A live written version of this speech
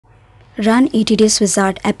Run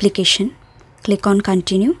eTdsWizard application. Click on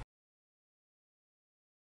Continue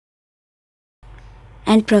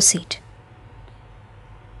and proceed.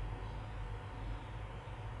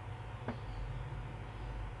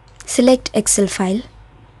 Select Excel file.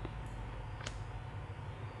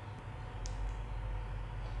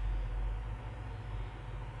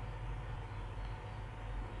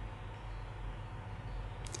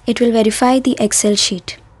 It will verify the Excel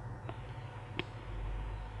sheet.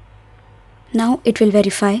 Now it will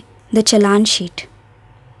verify the challan sheet.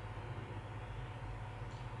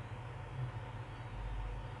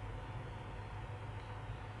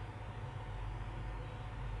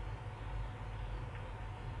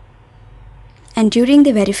 And during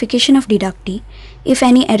the verification of deductee, if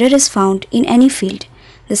any error is found in any field,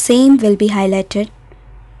 the same will be highlighted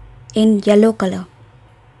in yellow color.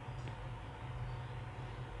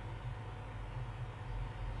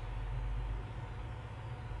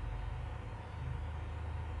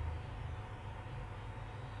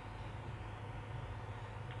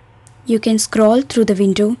 You can scroll through the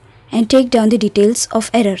window and take down the details of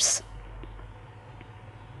errors.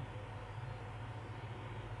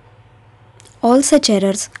 All such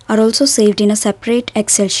errors are also saved in a separate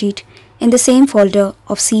Excel sheet in the same folder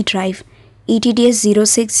of C drive eTDS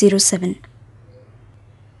 0607.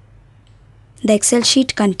 The Excel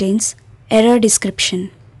sheet contains error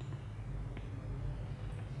description.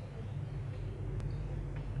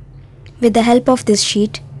 With the help of this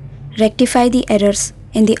sheet, rectify the errors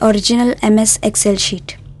in the original MS Excel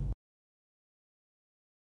sheet.